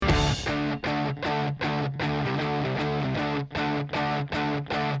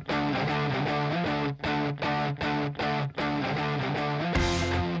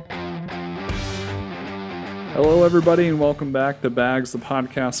Hello, everybody, and welcome back to Bags, the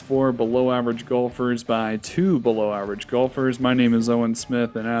podcast for below average golfers by two below average golfers. My name is Owen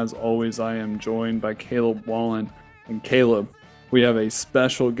Smith, and as always, I am joined by Caleb Wallen. And Caleb, we have a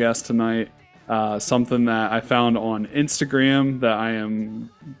special guest tonight, something that I found on Instagram that I am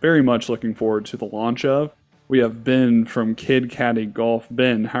very much looking forward to the launch of. We have Ben from Caddie Golf.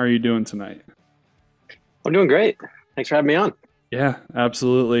 Ben, how are you doing tonight? I'm doing great. Thanks for having me on. Yeah,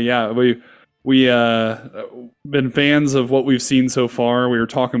 absolutely. Yeah, we been fans of what we've seen so far. We were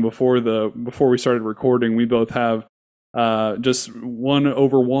talking before we started recording. We both have just one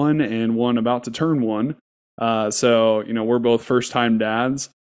over one and one about to turn one. So we're both first time dads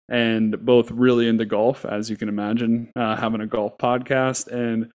and both really into golf, as you can imagine, having a golf podcast,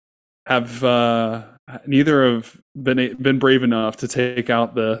 and have neither have been brave enough to take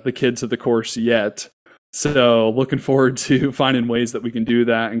out the kids to the course yet. So looking forward to finding ways that we can do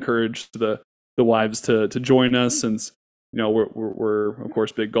that, encourage the wives to join us, since we're of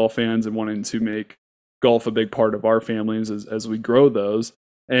course big golf fans and wanting to make golf a big part of our families as we grow those.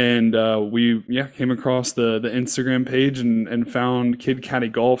 And we came across the Instagram page and found Caddie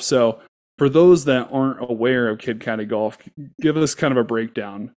Golf. So for those that aren't aware of Caddie Golf, give us kind of a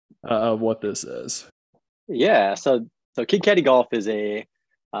breakdown of what this is. Yeah, so Caddie Golf is a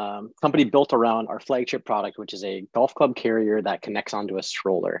company built around our flagship product, which is a golf club carrier that connects onto a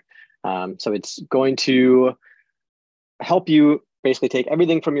stroller. So it's going to help you basically take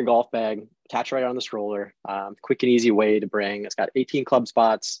everything from your golf bag, attach right on the stroller. Quick and easy way to bring. It's got 18 club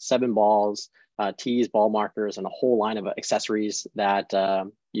spots, 7 balls, tees, ball markers, and a whole line of accessories that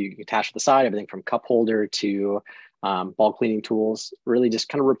you can attach to the side. Everything from cup holder to ball cleaning tools. Really just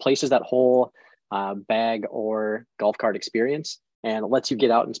kind of replaces that whole bag or golf cart experience, and it lets you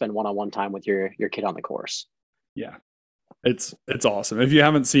get out and spend one-on-one time with your kid on the course. Yeah. It's awesome. If you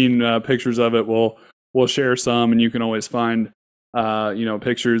haven't seen pictures of it, we'll share some, and you can always find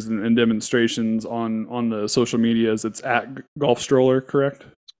pictures and demonstrations on the social medias. It's at Golf Stroller, correct?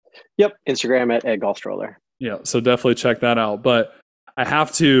 Yep, Instagram at Golf Stroller. Yeah, so definitely check that out. But I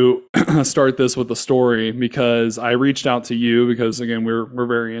have to start this with a story, because I reached out to you because, again, we're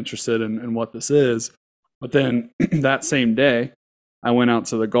very interested in what this is. But then that same day, I went out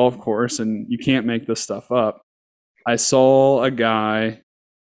to the golf course, and you can't make this stuff up. I saw a guy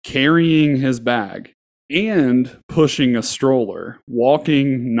carrying his bag and pushing a stroller,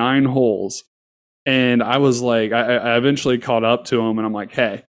 walking 9 holes. And I was like, I eventually caught up to him, and I'm like,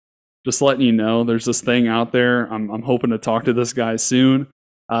 hey, just letting you know, there's this thing out there. I'm hoping to talk to this guy soon.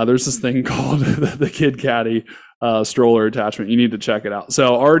 There's this thing called the Caddie stroller attachment. You need to check it out.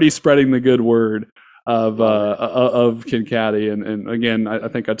 So already spreading the good word of Caddie. And again, I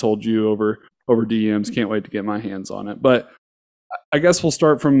think I told you over DMs. Can't wait to get my hands on it. But I guess we'll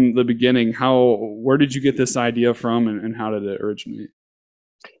start from the beginning. Where did you get this idea from, and how did it originate?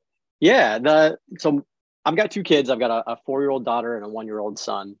 Yeah, so I've got 2 kids. I've got a 4-year-old daughter and a 1-year-old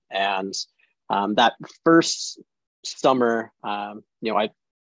son. And that first summer, I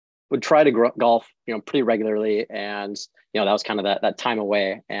would try to golf, pretty regularly. And, that was kind of that time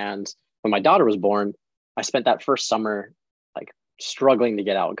away. And when my daughter was born, I spent that first summer like struggling to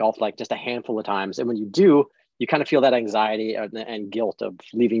get out, golf like just a handful of times. And when you do, you kind of feel that anxiety and guilt of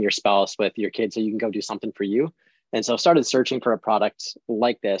leaving your spouse with your kids so you can go do something for you. And so I started searching for a product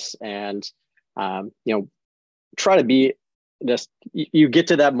like this, and try to be just, you get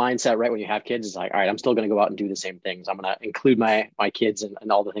to that mindset right when you have kids. It's like, all right, I'm still going to go out and do the same things. I'm going to include my kids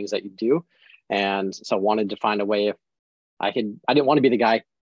in all the things that you do. And so I wanted to find a way if I didn't want to be the guy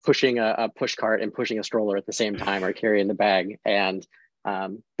pushing a push cart and pushing a stroller at the same time, or carrying the bag, and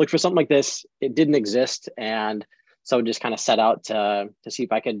look for something like this. It didn't exist. And so just kind of set out to see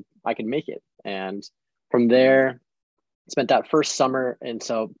if I could make it. And from there, spent that first summer. And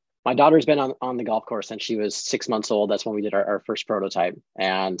so my daughter's been on the golf course since she was 6 months old. That's when we did our first prototype,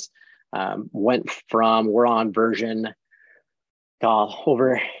 and we're on version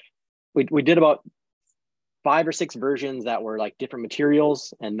we did about 5 or 6 versions that were like different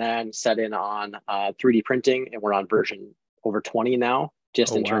materials, and then set in on 3D printing, and we're on version over 20 now,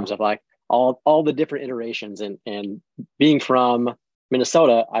 just in terms of like all the different iterations. And being from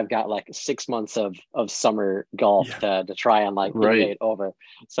Minnesota, I've got like 6 months of summer golf to try and like it over.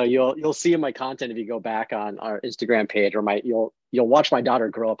 So you'll see in my content, if you go back on our Instagram page, or you'll watch my daughter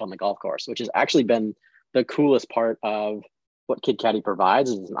grow up on the golf course, which has actually been the coolest part of what Caddie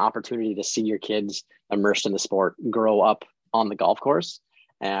provides, is an opportunity to see your kids immersed in the sport grow up on the golf course.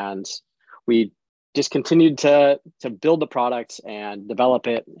 And we just continued to build the product and develop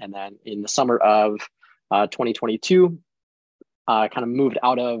it. And then in the summer of 2022, kind of moved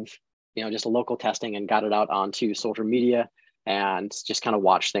out of just a local testing and got it out onto social media and just kind of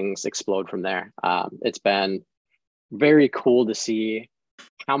watch things explode from there. It's been very cool to see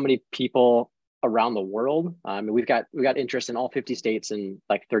how many people around the world. We've got interest in all 50 states and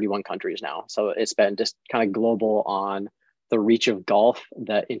like 31 countries now. So it's been just kind of global on the reach of golf,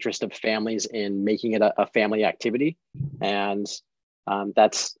 the interest of families in making it a family activity. And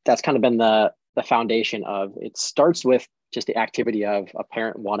that's kind of been the foundation of it. Starts with just the activity of a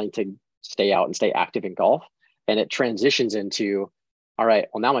parent wanting to stay out and stay active in golf. And it transitions into, all right,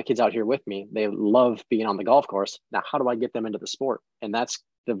 well, now my kid's out here with me. They love being on the golf course. Now, how do I get them into the sport? And that's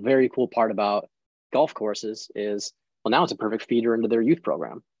the very cool part about golf courses is, well, now it's a perfect feeder into their youth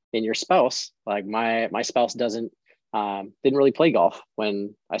program. And your spouse, like my spouse didn't really play golf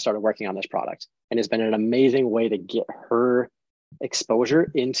when I started working on this product. And it's been an amazing way to get her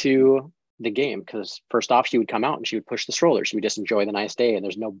exposure into the game, because first off, she would come out and she would push the stroller. She would just enjoy the nice day, and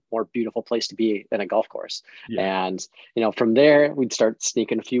there's no more beautiful place to be than a golf course. Yeah. And from there we'd start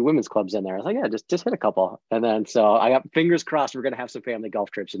sneaking a few women's clubs in there. I was like, yeah, just hit a couple. And then so I got fingers crossed we're gonna have some family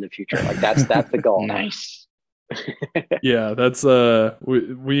golf trips in the future. Like that's the goal. Nice. Yeah, that's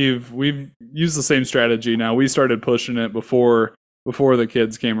we've used the same strategy. Now we started pushing it before the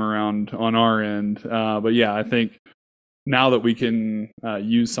kids came around on our end, but yeah, I think now that we can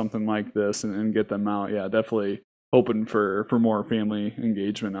use something like this and get them out, yeah, definitely hoping for more family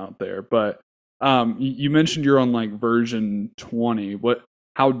engagement out there. But you mentioned you're on like version 20.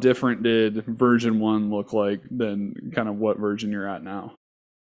 How different did version 1 look like than kind of what version you're at now?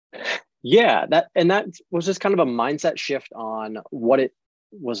 Yeah, that was just kind of a mindset shift on what it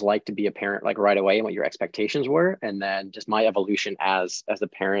was like to be a parent, like right away, and what your expectations were, and then just my evolution as a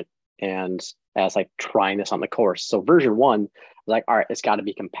parent and as like trying this on the course. So version 1 was like, all right, it's got to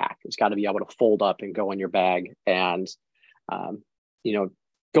be compact. It's got to be able to fold up and go in your bag. And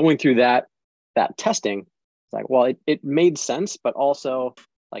going through that testing, it's like, well, it made sense, but also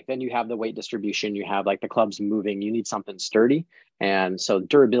like then you have the weight distribution, you have like the clubs moving, you need something sturdy. And so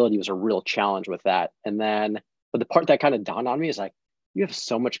durability was a real challenge with that. And then, but the part that kind of dawned on me is like, you have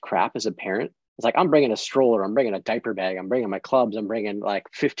so much crap as a parent. It's like, I'm bringing a stroller, I'm bringing a diaper bag, I'm bringing my clubs, I'm bringing like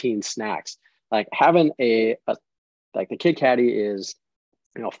 15 snacks. Like having like the Kid Caddie is,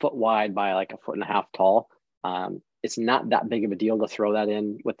 a foot wide by like a foot and a half tall. It's not that big of a deal to throw that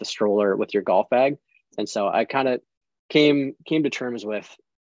in with the stroller with your golf bag. And so I kind of came to terms with,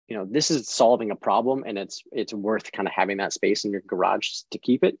 this is solving a problem, and it's worth kind of having that space in your garage to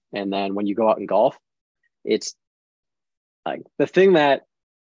keep it. And then when you go out and golf, it's like the thing that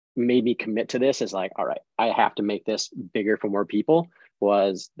made me commit to this is like, all right, I have to make this bigger for more people,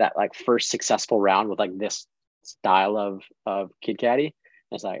 was that like first successful round with like this style of Kid Caddie.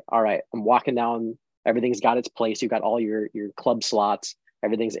 It's like, all right, I'm walking down, everything's got its place. You've got all your club slots,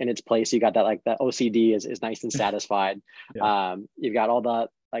 everything's in its place. You got that, like that OCD is nice and satisfied. Yeah. You've got all the,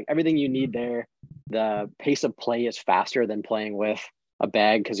 like everything you need there. The pace of play is faster than playing with a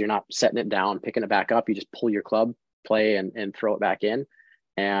bag, because you're not setting it down, picking it back up. You just pull your club, play, and throw it back in.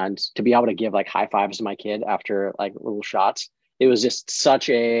 And to be able to give like high fives to my kid after like little shots, it was just such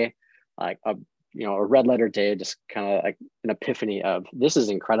a red letter day, just kind of like an epiphany of, this is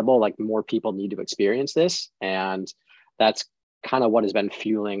incredible. Like more people need to experience this. And that's kind of what has been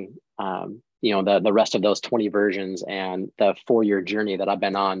fueling, the rest of those 20 versions and the 4-year journey that I've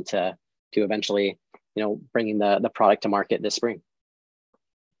been on to eventually, bringing the product to market this spring.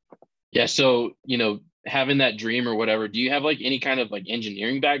 Yeah. So, having that dream or whatever, do you have like any kind of like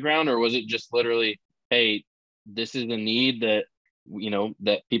engineering background, or was it just literally, hey, this is a need that,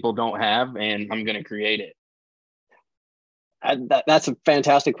 that people don't have, and I'm going to create it? That's a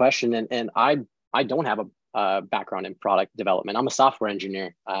fantastic question. And I don't have a background in product development. I'm a software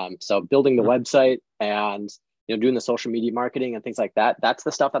engineer. So building the website and, doing the social media marketing and things like that, that's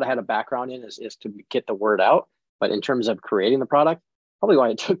the stuff that I had a background in, is to get the word out. But in terms of creating the product, probably why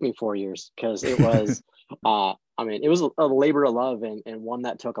it took me 4 years, because it was, it was a labor of love, and one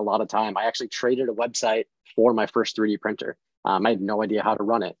that took a lot of time. I actually traded a website for my first 3D printer. I had no idea how to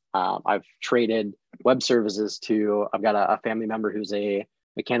run it. I've traded web services I've got a family member who's a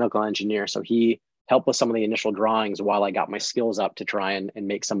mechanical engineer. So he helped with some of the initial drawings while I got my skills up to try and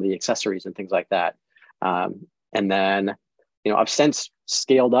make some of the accessories and things like that. And then, I've since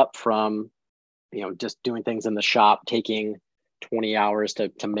scaled up from, just doing things in the shop, taking 20 hours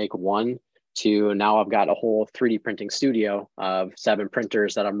to make one, to now I've got a whole 3D printing studio of 7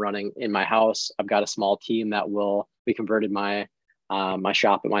 printers that I'm running in my house. I've got a small team that we converted my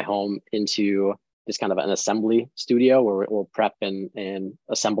shop at my home into just kind of an assembly studio where we'll prep and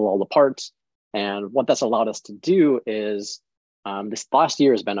assemble all the parts. And what that's allowed us to do is this last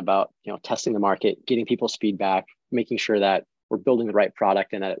year has been about, testing the market, getting people's feedback, making sure that we're building the right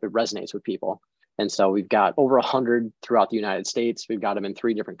product and that it resonates with people. And so we've got over 100 throughout the United States. We've got them in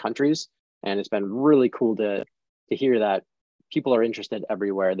 3 different countries. And it's been really cool to hear that people are interested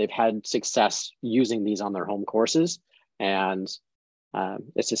everywhere. They've had success using these on their home courses. And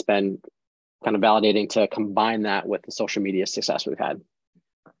it's just been kind of validating to combine that with the social media success we've had.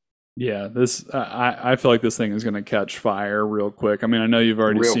 Yeah, I feel like this thing is going to catch fire real quick. I mean, I know you've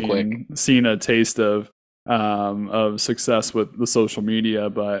already seen a taste of success with the social media,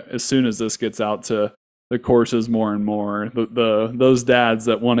 but as soon as this gets out to the courses more and more, those dads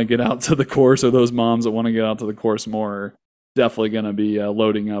that want to get out to the course, or those moms that want to get out to the course more, are definitely going to be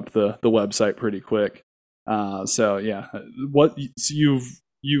loading up the website pretty quick. So yeah,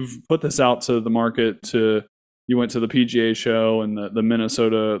 you've put this out to the market. You went to the PGA show and the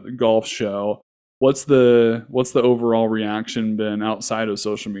Minnesota golf show. What's the overall reaction been outside of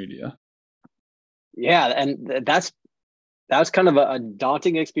social media? Yeah, and that's kind of a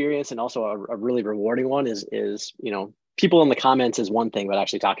daunting experience, and also a really rewarding one. Is people in the comments is one thing, but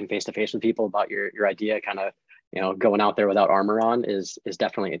actually talking face to face with people about your idea, kind of going out there without armor on, is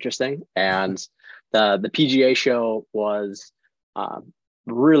definitely interesting. And the PGA show was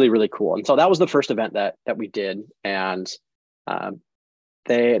really, really cool. And so that was the first event that we did. And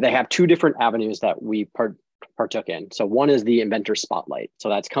they have 2 different avenues that we partook in. So one is the Inventor Spotlight. So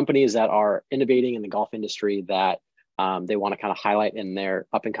that's companies that are innovating in the golf industry that they want to kind of highlight in their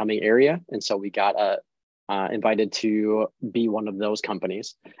up and coming area. And so we got invited to be one of those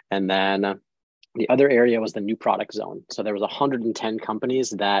companies. And then the other area was the new product zone. So there was 110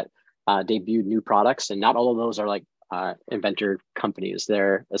 companies that debuted new products, and not all of those are like inventor companies.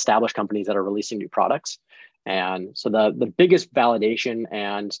 They're established companies that are releasing new products. And so the biggest validation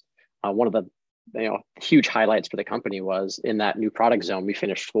and one of the huge highlights for the company was in that new product zone, we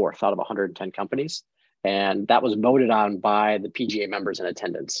finished 4th out of 110 companies. And that was voted on by the PGA members in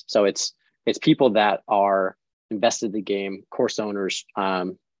attendance. So it's people that are invested in the game, course owners,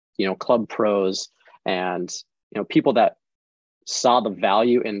 club pros, and people that saw the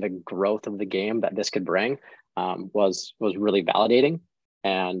value in the growth of the game that this could bring. Was really validating.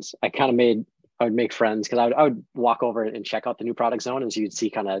 And I would make friends, because I would walk over and check out the new product zone, and so you'd see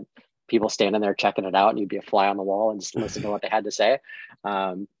kind of people standing there checking it out, and you'd be a fly on the wall and just listen to what they had to say.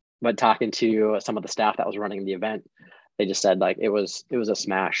 But talking to some of the staff that was running the event, they just said like it was a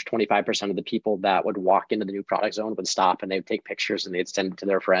smash. 25% of the people that would walk into the new product zone would stop and they'd take pictures and they'd send it to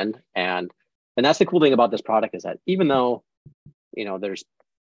their friend. And that's the cool thing about this product, is that even though there's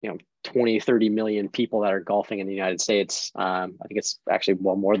 20, 30 million people that are golfing in the United States. I think it's actually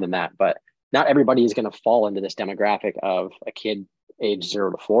more than that, but not everybody is going to fall into this demographic of a kid age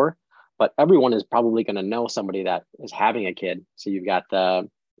 0 to 4, but everyone is probably going to know somebody that is having a kid. So you've got the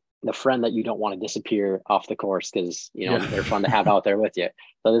friend that you don't want to disappear off the course because, they're fun to have out there with you.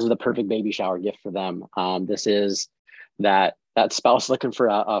 So this is the perfect baby shower gift for them. This is that spouse looking for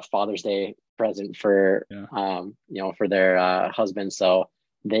a Father's Day present for, for their husband. So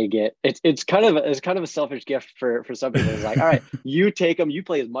they get it's kind of a selfish gift for some people. It's like, all right, you take them, you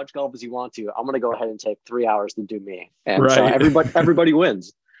play as much golf as you want to. I'm going to go ahead and take 3 hours to do me. And so everybody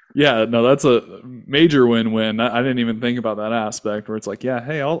wins. Yeah, no, that's a major win-win. I didn't even think about that aspect where it's like, yeah,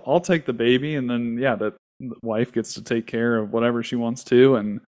 hey, I'll take the baby, and then the wife gets to take care of whatever she wants to,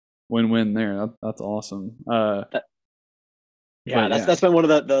 and win-win there. That's awesome. That's been one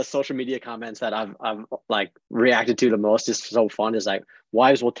of the social media comments that I've like reacted to the most. Is so fun. Is like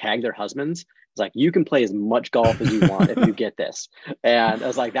wives will tag their husbands. It's like, you can play as much golf as you want if you get this. And I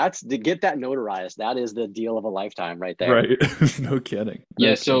was like, that's to get that notarized. That is the deal of a lifetime right there. Right. No kidding.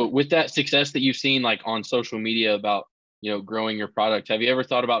 So with that success that you've seen like on social media about, growing your product, have you ever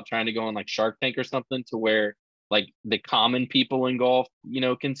thought about trying to go on like Shark Tank or something to where like the common people in golf,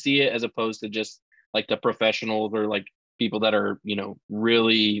 can see it, as opposed to just like the professionals or like people that are,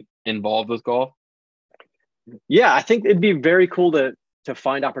 really involved with golf? Yeah, I think it'd be very cool to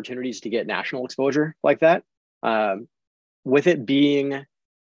find opportunities to get national exposure like that. With it being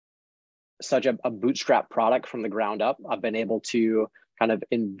such a bootstrap product from the ground up, I've been able to kind of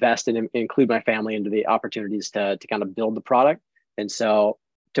invest and include my family into the opportunities to kind of build the product. And so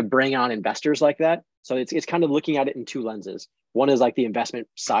to bring on investors like that. So it's kind of looking at it in 2 lenses. One is like the investment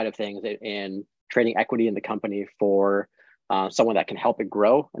side of things and trading equity in the company for someone that can help it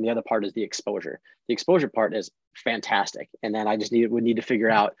grow. And the other part is the exposure. The exposure part is fantastic. And then I just would need to figure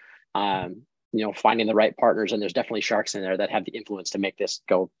out, finding the right partners. And there's definitely sharks in there that have the influence to make this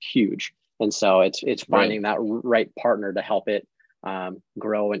go huge. And so it's finding that right partner to help it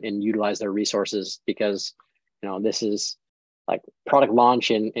grow and utilize their resources, because, this is like product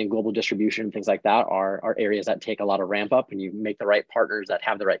launch and global distribution, things like that are areas that take a lot of ramp up, and you make the right partners that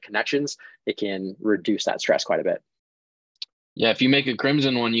have the right connections, it can reduce that stress quite a bit. Yeah, if you make a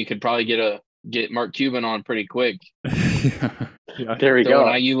crimson one, you could probably get Mark Cuban on pretty quick. Yeah. There we go.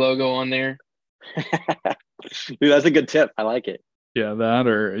 An IU logo on there. Dude, that's a good tip. I like it. Yeah, that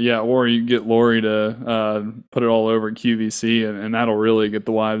or you get Lori to put it all over QVC, and that'll really get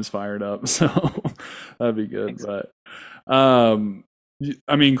the wives fired up. So that'd be good. But I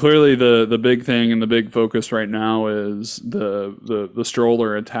mean, clearly the big thing and the big focus right now is the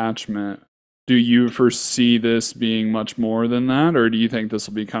stroller attachment. Do you foresee this being much more than that, or do you think this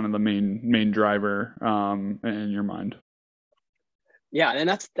will be kind of the main driver in your mind? Yeah, and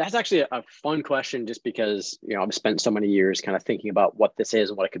that's actually a fun question, just because I've spent so many years kind of thinking about what this is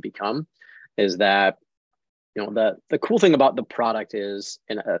and what it could become. Is that the cool thing about the product is,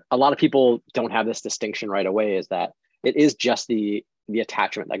 and a lot of people don't have this distinction right away, is that it is just the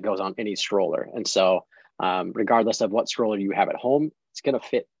attachment that goes on any stroller. And so regardless of what stroller you have at home, it's going to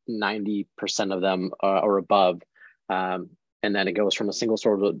fit 90% of them or above. And then it goes from a single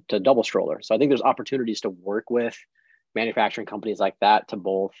stroller to double stroller. So I think there's opportunities to work with manufacturing companies like that to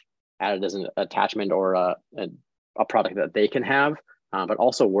both add it as an attachment or a product that they can have, but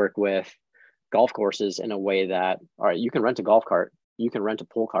also work with golf courses in a way that, all right, you can rent a golf cart, you can rent a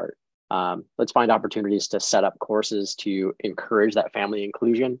pull cart. Let's find opportunities to set up courses to encourage that family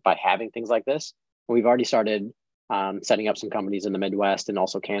inclusion by having things like this. We've already started setting up some companies in the Midwest and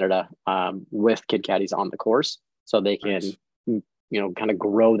also Canada with Kid Caddies on the course, so they can, kind of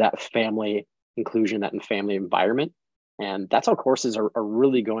grow that family inclusion, that family environment. And that's how courses are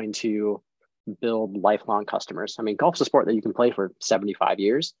really going to build lifelong customers. I mean, golf's a sport that you can play for 75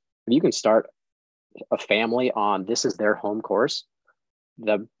 years. If you can start a family on this is their home course,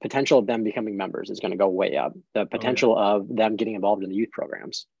 the potential of them becoming members is going to go way up. The potential of them getting involved in the youth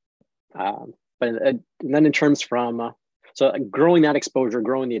programs. But then in terms from, so growing that exposure,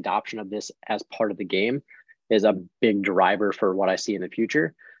 growing the adoption of this as part of the game is a big driver for what I see in the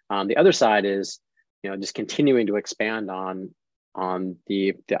future. The other side is, just continuing to expand on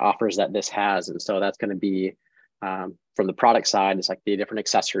the offers that this has. And so that's going to be from the product side, it's like the different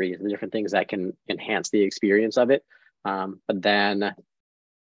accessories, the different things that can enhance the experience of it. But then,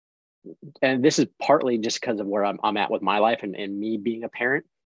 and this is partly just because of where I'm at with my life and me being a parent,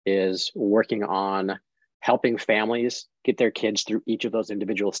 is working on helping families get their kids through each of those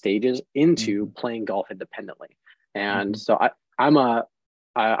individual stages into playing golf independently. And so I'm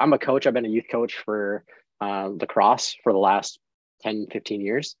a coach. I've been a youth coach for lacrosse for the last 10, 15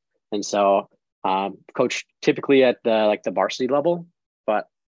 years. And so coach typically at the varsity level, but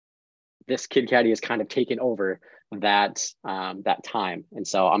this Kid Caddy has kind of taken over that time. And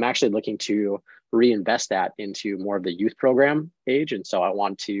so I'm actually looking to reinvest that into more of the youth program age. And so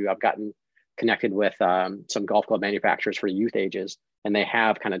I've gotten connected with some golf club manufacturers for youth ages, and they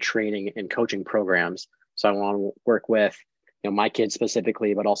have kind of training and coaching programs. So I want to work with my kids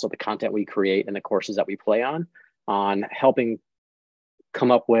specifically, but also the content we create and the courses that we play on helping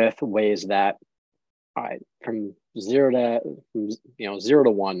come up with ways that from 0 to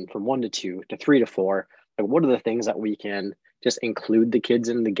 1, from 1 to 2 to 3 to 4, like what are the things that we can just include the kids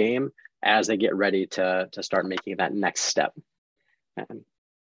in the game as they get ready to start making that next step.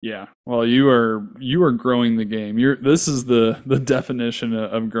 Yeah, well, you are growing the game. This is the definition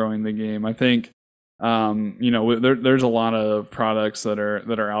of growing the game. I think there's a lot of products that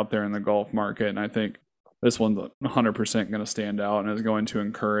are out there in the golf market, and I think this one's 100% going to stand out and is going to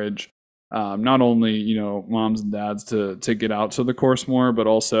encourage not only moms and dads to get out to the course more, but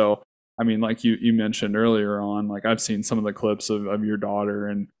also, I mean, like you mentioned earlier on, like I've seen some of the clips of your daughter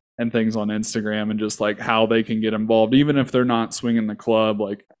and things on Instagram, and just like how they can get involved, even if they're not swinging the club.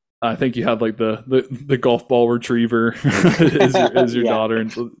 Like I think you had like the golf ball retriever is your daughter,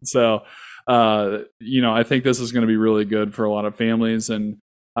 and so I think this is going to be really good for a lot of families, and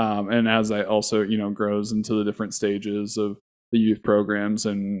as that also grows into the different stages of the youth programs,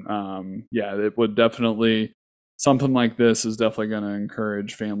 and it would definitely, something like this is definitely going to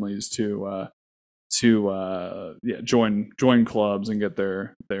encourage families to join clubs and get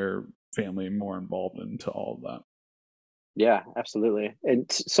their family more involved into all of that. Yeah, absolutely. And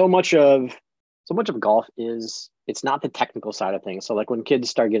so much of golf it's not the technical side of things. So like when kids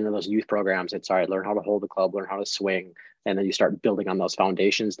start getting into those youth programs, it's all right, learn how to hold the club, learn how to swing, and then you start building on those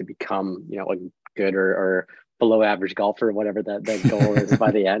foundations to become a good or below average golfer, whatever that goal is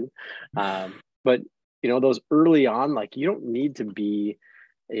by the end. But those early on, like you don't need to be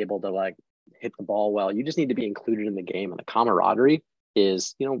able to like hit the ball well. You just need to be included in the game, and the camaraderie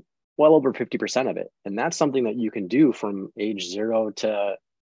is well over 50% of it. And that's something that you can do from age 0 to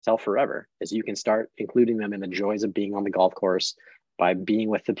till forever, is you can start including them in the joys of being on the golf course by being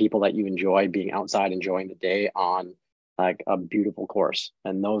with the people that you enjoy, being outside, enjoying the day on like a beautiful course.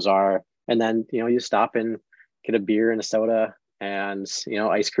 And then, you stop and get a beer and a soda and,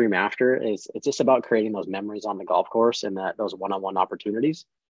 ice cream after. It's just about creating those memories on the golf course and those one-on-one opportunities.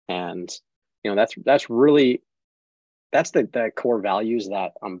 And, that's really, that's the core values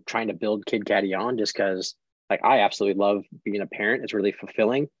that I'm trying to build Kid Caddie on, just because like I absolutely love being a parent. It's really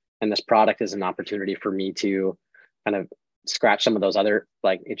fulfilling. And this product is an opportunity for me to kind of scratch some of those other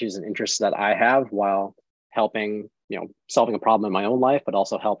like itches and interests that I have while helping, solving a problem in my own life, but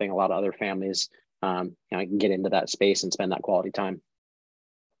also helping a lot of other families, get into that space and spend that quality time.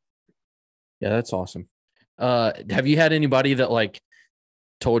 Yeah, that's awesome. Have you had anybody that like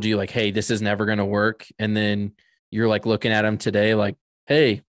told you like, hey, this is never going to work? And then you're like looking at them today, like,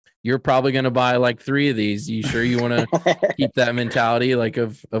 hey, you're probably going to buy like 3 of these. You sure you want to keep that mentality like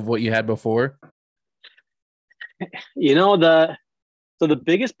of what you had before? So the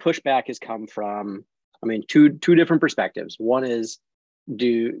biggest pushback has come from, two different perspectives. One is,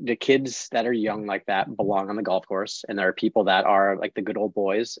 do the kids that are young like that belong on the golf course? And there are people that are like the good old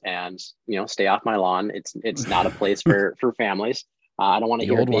boys and, stay off my lawn. It's not a place for families. I don't want to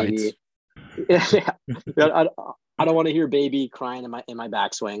hear baby. I don't want to hear baby crying in my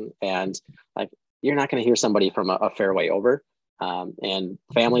backswing. And like, you're not going to hear somebody from a fairway over. And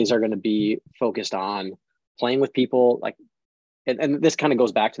families are going to be focused on playing with people like, and this kind of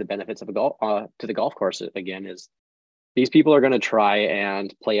goes back to the benefits of to the golf course again, is these people are going to try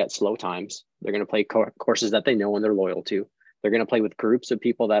and play at slow times. They're going to play courses that they know and they're loyal to. They're going to play with groups of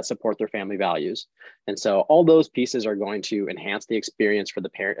people that support their family values. And so all those pieces are going to enhance the experience for the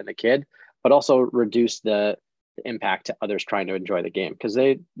parent and the kid, but also reduce the impact to others trying to enjoy the game, because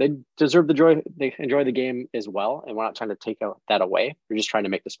they deserve the joy. They enjoy the game as well. And we're not trying to take that away. We're just trying to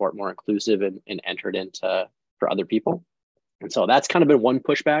make the sport more inclusive and entered into for other people. And so that's kind of been one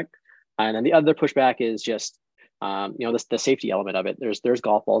pushback. And then the other pushback is just, the safety element of it. There's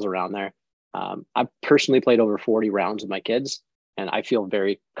golf balls around there. I've personally played over 40 rounds with my kids, and I feel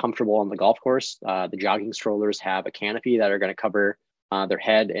very comfortable on the golf course. The jogging strollers have a canopy that are going to cover their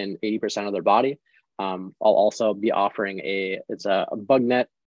head and 80% of their body. I'll also be offering it's a bug net,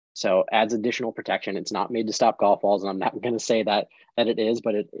 so adds additional protection. It's not made to stop golf balls, and I'm not going to say that it is,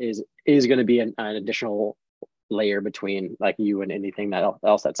 but it is going to be an additional layer between like you and anything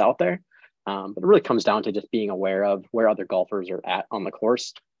else that's out there. But it really comes down to just being aware of where other golfers are at on the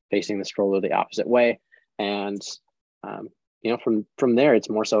course, facing the stroller the opposite way. And, from there, it's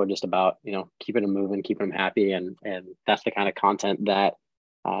more so just about, keeping them moving, keeping them happy. And that's the kind of content that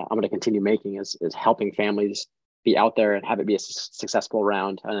I'm going to continue making is helping families be out there and have it be a successful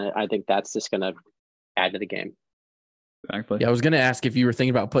round. And I think that's just going to add to the game. Exactly. Yeah, I was going to ask if you were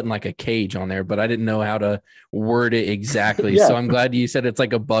thinking about putting like a cage on there, but I didn't know how to word it exactly. Yeah. So I'm glad you said it's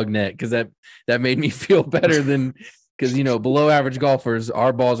like a bug net, because that made me feel better than, because, below average golfers,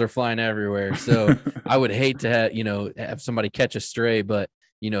 our balls are flying everywhere. So I would hate to have somebody catch a stray, but,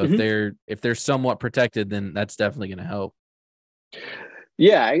 if they're somewhat protected, then that's definitely going to help.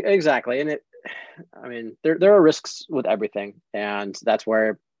 Yeah, exactly. And there are risks with everything. And that's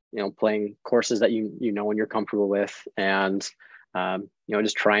where, playing courses that and you're comfortable with, and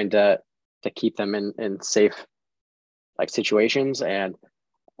just trying to keep them in safe like situations. And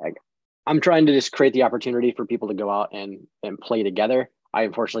I'm trying to just create the opportunity for people to go out and play together. I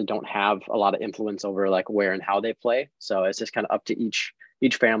unfortunately don't have a lot of influence over like where and how they play, so it's just kind of up to each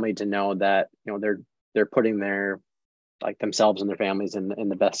family to know that they're putting their like themselves and their families in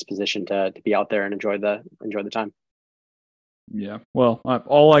the best position to be out there and enjoy the time. Yeah. Well,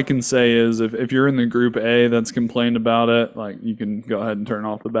 all I can say is if you're in the group A that's complained about it, like you can go ahead and turn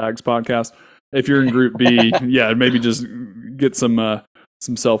off the Bags podcast. If you're in group B, yeah, maybe just get some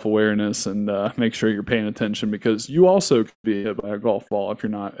self-awareness and make sure you're paying attention, because you also could be hit by a golf ball if you're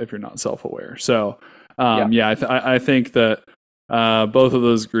not self-aware. So, I think that both of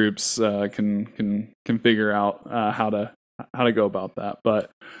those groups can figure out how to go about that.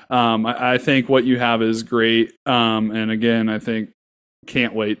 But I think what you have is great. And again, I think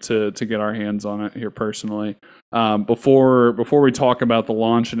can't wait to get our hands on it here personally. Before we talk about the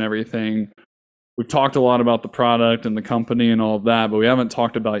launch and everything, we've talked a lot about the product and the company and all of that, but we haven't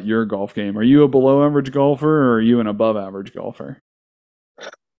talked about your golf game. Are you a below average golfer, or are you an above average golfer?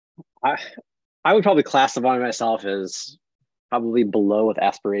 I would probably classify myself as probably below with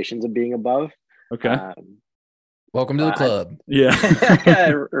aspirations of being above. Okay. Welcome to the club.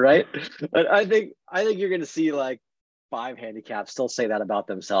 Yeah. Right. But I think you're going to see like 5 handicaps still say that about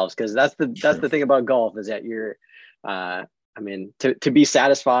themselves, because that's the thing about golf, is that you're I mean, to be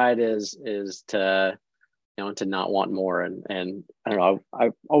satisfied is to, you know, to not want more. And I don't know,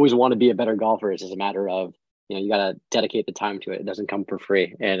 I always want to be a better golfer. It's just a matter of, you know, you got to dedicate the time to it. It doesn't come for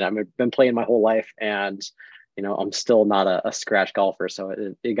free. And I've been playing my whole life, and, you know, I'm still not a scratch golfer. So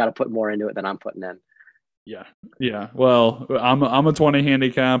you got to put more into it than I'm putting in. Yeah. Well, I'm a 20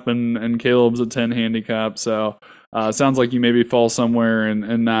 handicap, and Caleb's a 10 handicap. So sounds like you maybe fall somewhere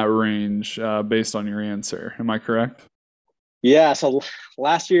in that range based on your answer. Am I correct? Yeah. So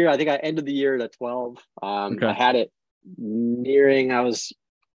last year, I think I ended the year at a 12. Okay. I had it nearing, I was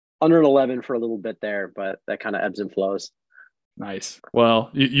under an 11 for a little bit there, but that kind of ebbs and flows. Nice.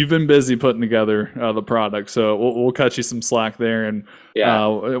 Well, you've been busy putting together the product, so we'll cut you some slack there. And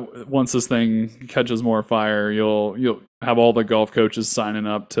once this thing catches more fire, you'll have all the golf coaches signing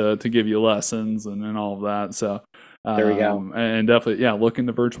up to give you lessons and all of that. So there we go. And definitely, look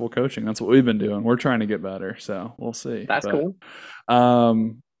into virtual coaching. That's what we've been doing. We're trying to get better, so we'll see. That's cool.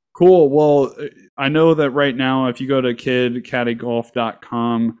 Cool. Well, I know that right now, if you go to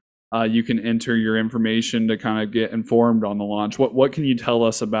kidcaddiegolf.com, you can enter your information to kind of get informed on the launch. What can you tell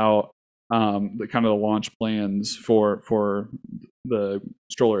us about the kind of the launch plans for the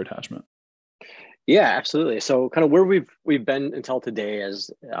stroller attachment? Yeah, absolutely. So kind of where we've been until today is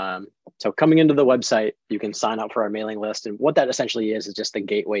so coming into the website, you can sign up for our mailing list, and what that essentially is just the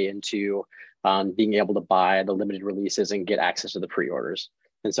gateway into being able to buy the limited releases and get access to the pre-orders.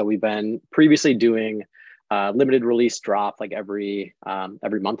 And so we've been previously doing limited release drop like every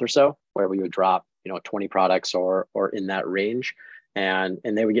month or so, where we would drop, you know, 20 products or in that range, and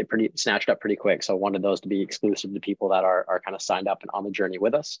they would get pretty snatched up pretty quick. So I wanted those to be exclusive to people that are kind of signed up and on the journey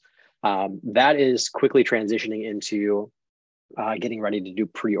with us. That is quickly transitioning into getting ready to do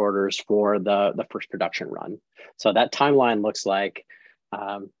pre-orders for the first production run. So that timeline looks like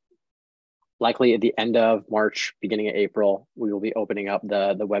likely at the end of March, beginning of April, we will be opening up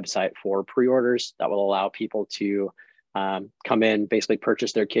the website for pre-orders that will allow people to come in, basically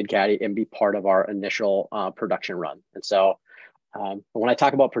purchase their Kid Caddie and be part of our initial production run. And so when I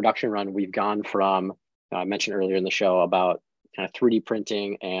talk about production run, we've gone from, I mentioned earlier in the show about kind of 3D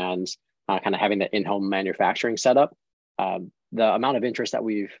printing and kind of having the in-home manufacturing setup. The amount of interest that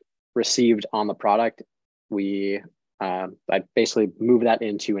we've received on the product, I basically move that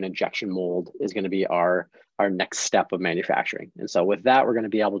into an injection mold is going to be our next step of manufacturing. And so with that, we're going to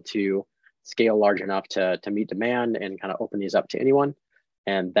be able to scale large enough to meet demand and kind of open these up to anyone.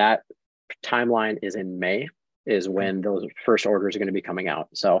 And that timeline is in May, is when those first orders are going to be coming out.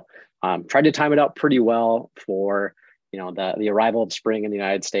 So tried to time it out pretty well for, you know, the arrival of spring in the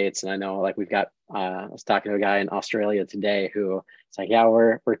United States. And I know, like, we've got I was talking to a guy in Australia today who it's like, yeah,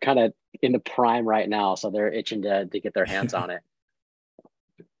 we're kind of in the prime right now, so they're itching to get their hands on it.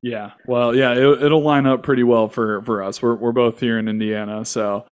 Yeah, well, yeah, it'll line up pretty well for us. We're both here in Indiana,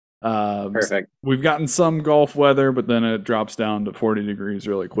 so perfect. We've gotten some golf weather, but then it drops down to 40 degrees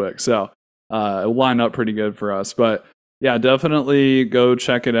really quick, so it'll line up pretty good for us. But yeah, definitely go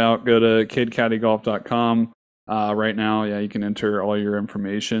check it out. Go to kidcaddiegolf.com. Right now, you can enter all your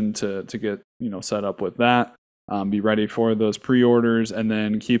information to get, you know, set up with that. Be ready for those pre-orders, and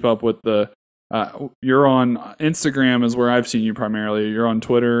then keep up with the. You're on Instagram is where I've seen you primarily. You're on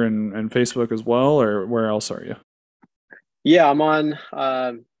Twitter and Facebook as well, or where else are you? Yeah, I'm on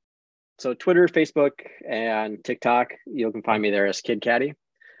so Twitter, Facebook, and TikTok. You can find me there as Kid Caddie.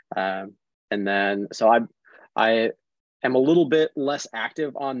 And then so I am a little bit less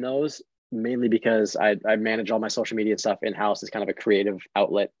active on those, mainly because I manage all my social media stuff in-house as kind of a creative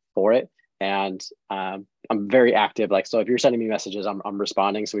outlet for it. And I'm very active. Like, so if you're sending me messages, I'm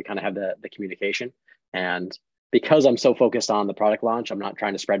responding. So we kind of have the communication. And because I'm so focused on the product launch, I'm not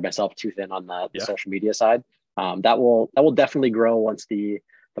trying to spread myself too thin on the social media side. That will definitely grow once the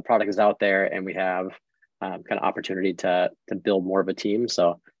product is out there and we have kind of opportunity to build more of a team.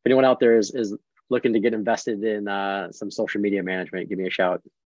 So if anyone out there is looking to get invested in some social media management, give me a shout.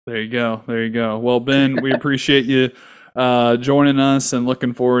 There you go. Well, Ben, we appreciate you joining us, and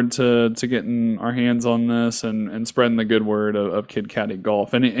looking forward to getting our hands on this and spreading the good word of Kid Caddie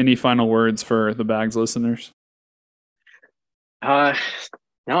Golf. Any final words for the Bags listeners? No,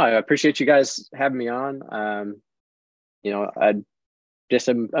 I appreciate you guys having me on. You know,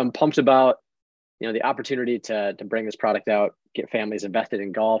 I'm pumped about, you know, the opportunity to bring this product out, get families invested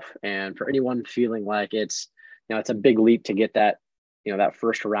in golf, and for anyone feeling like it's a big leap to get that, you know, that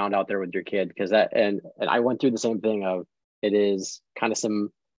first round out there with your kid, because that and I went through the same thing of, it is kind of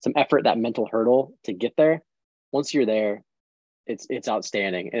some effort, that mental hurdle to get there. Once you're there, it's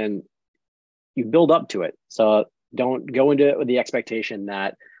outstanding, and you build up to it. So don't go into it with the expectation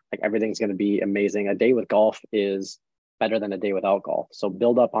that like everything's going to be amazing. A day with golf is better than a day without golf. So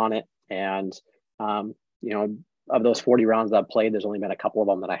build up on it. And, you know, of those 40 rounds that I've played, there's only been a couple of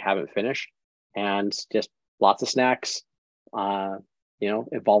them that I haven't finished, and just lots of snacks, you know,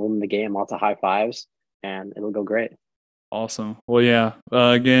 involve them in the game, lots of high fives, and it'll go great. Awesome. Well, yeah.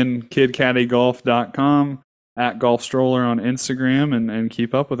 Again, kidcaddygolf.com, at Golf Stroller on Instagram, and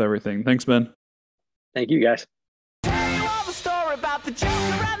keep up with everything. Thanks, Ben. Thank you, guys. Tell you all the story about the joker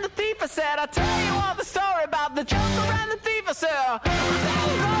and the thief. I said, I'll tell you all the story about the joker and the thief. I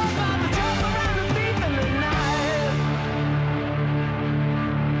said,